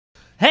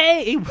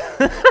Hey!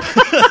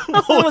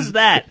 What was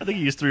that? I think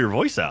you just threw your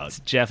voice out. It's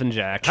Jeff and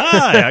Jack.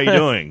 Hi, how you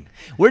doing?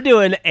 We're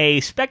doing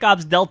a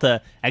SpecOps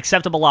Delta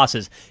acceptable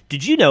losses.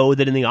 Did you know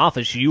that in the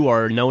office you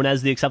are known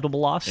as the acceptable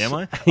loss? Am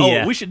I?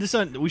 Yeah. Oh, we should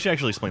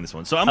actually explain this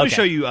one. So I'm going to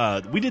show you.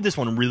 We did this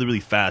one really,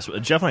 really fast.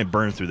 Jeff and I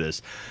burned through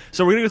this.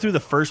 So we're going to go through the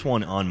first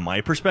one on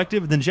my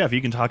perspective. Then Jeff,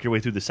 you can talk your way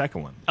through the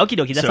second one. Okie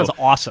dokie, that sounds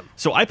awesome.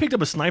 So I picked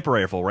up a sniper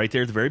rifle right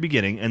there at the very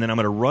beginning, and then I'm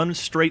going to run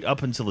straight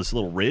up until this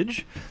little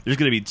ridge. There's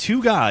going to be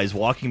two guys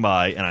walking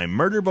by, and I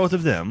murder both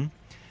of them.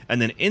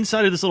 And then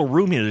inside of this little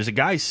room here, there's a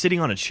guy sitting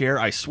on a chair.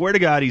 I swear to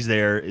God he's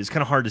there. It's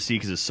kind of hard to see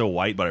because it's so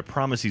white, but I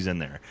promise he's in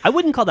there. I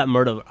wouldn't call that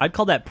murder. I'd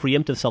call that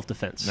preemptive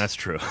self-defense. That's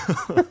true.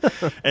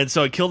 And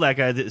so I killed that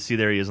guy. See,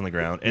 there he is on the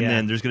ground. And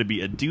then there's going to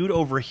be a dude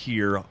over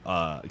here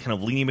kind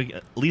of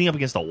leaning up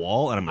against a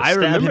wall, and I'm going to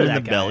stab him in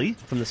the belly.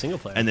 From the single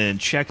player. And then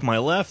check my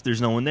left. There's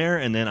no one there.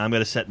 And then I'm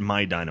going to set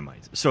my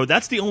dynamite. So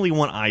that's the only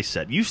one I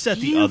set. You set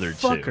the other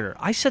two.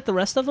 I set the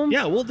rest of them?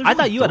 Yeah, well, I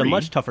thought you had a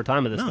much tougher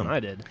time with this than I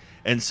did.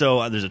 And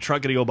so there's a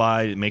truck going to go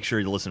by. Make sure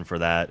you listen for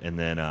that. And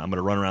then I'm going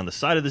to run around the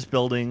side of this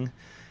building.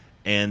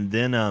 And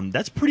then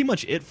that's pretty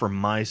much it for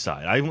my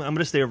side. I'm going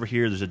to stay over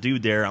here. There's a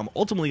dude there. I'm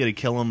ultimately going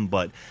to kill him.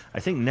 But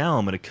I think now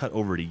I'm going to cut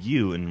over to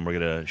you, and we're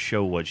going to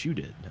show what you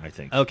did, I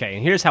think. Okay,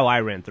 and here's how I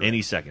ran through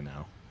Any second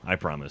now. I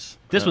promise.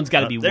 This one's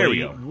got to be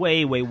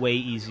way way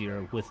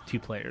easier with two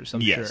players,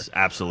 I'm sure. Yes,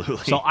 absolutely.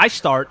 So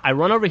I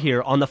run over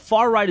here. On the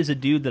far right is a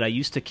dude that I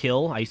used to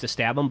kill. I used to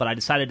stab him, but I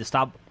decided to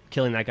stop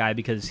killing that guy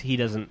because he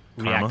doesn't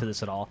react to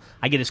this at all.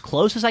 I get as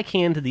close as I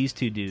can to these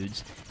two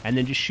dudes, and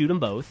then just shoot them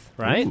both,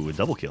 right? Ooh, a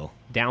double kill.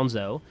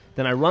 Downzo.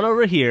 Then I run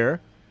over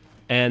here,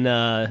 and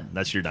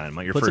that's your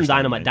dynamite. Your put first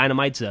some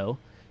dynamite-zo.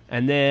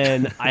 And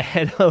then I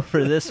head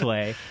over this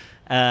way.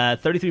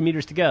 33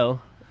 meters to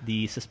go.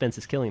 The suspense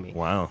is killing me.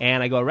 Wow.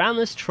 And I go around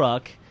this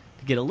truck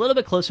to get a little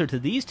bit closer to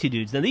these two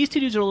dudes. Now, these two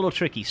dudes are a little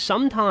tricky.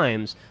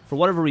 Sometimes, for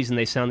whatever reason,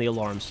 they sound the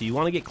alarm. So you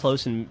want to get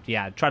close and,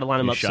 try to line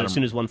them up so as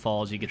soon as one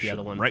falls, you get the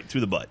other one. Right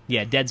through the butt.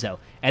 Yeah, dead-zo.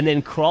 And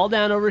then crawl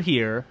down over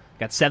here.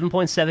 Got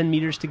 7.7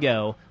 meters to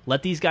go.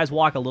 Let these guys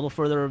walk a little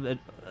further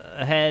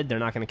ahead. They're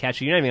not going to catch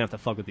you. You're not even going to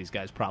have to fuck with these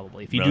guys,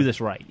 probably, if you do this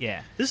right.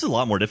 Yeah. This is a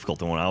lot more difficult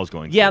than what I was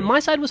going Yeah, through.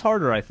 my side was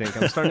harder, I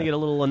think. I'm starting to get a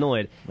little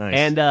annoyed. Nice.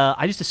 And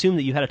I just assumed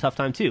that you had a tough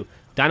time, too.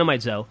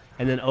 Dynamite-zo.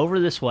 And then over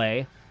this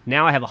way,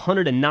 now I have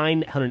 109,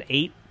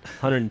 108,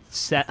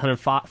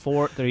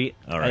 104, 3.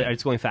 All right.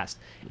 It's going fast.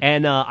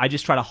 And I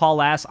just try to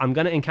haul ass. I'm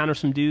going to encounter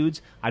some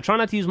dudes. I try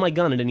not to use my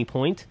gun at any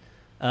point.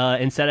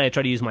 Instead, I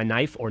try to use my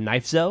knife or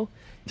knife-zo.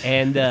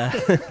 And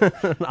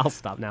I'll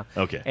stop now.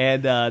 Okay.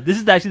 And this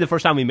is actually the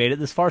first time we made it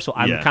this far, so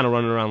I'm kind of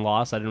running around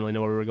lost. I didn't really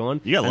know where we were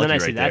going. You got and then I lucky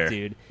see right that there.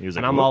 dude, He was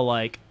and like, I'm "Whoa." all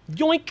like,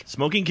 yoink!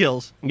 Smoking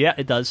kills. Yeah,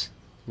 it does.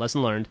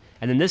 Lesson learned.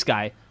 And then this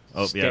guy.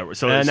 Oh, yeah.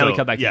 So now we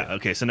come back to yeah,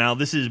 okay. So now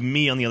this is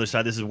me on the other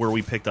side. This is where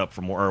we picked up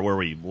from, or where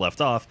we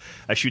left off.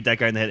 I shoot that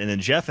guy in the head, and then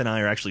Jeff and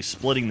I are actually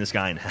splitting this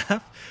guy in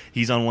half.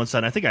 He's on one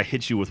side. I think I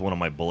hit you with one of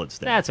my bullets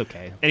there. That's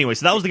okay. Anyway,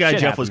 so that was the guy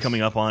Shit Jeff was happens.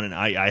 coming up on, and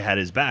I had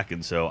his back,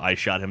 and so I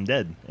shot him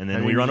dead. And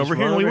then we you run just over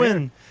here and we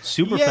win.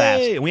 Super Yay!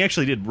 fast. And we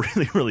actually did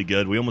really, really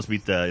good. We almost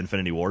beat the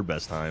Infinity Ward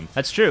best time.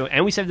 That's true.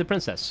 And we saved the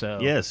princess, so.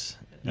 Yes.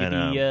 Yippee,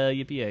 And,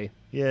 yippee-yay.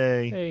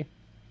 Yay. Hey.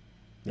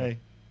 Hey.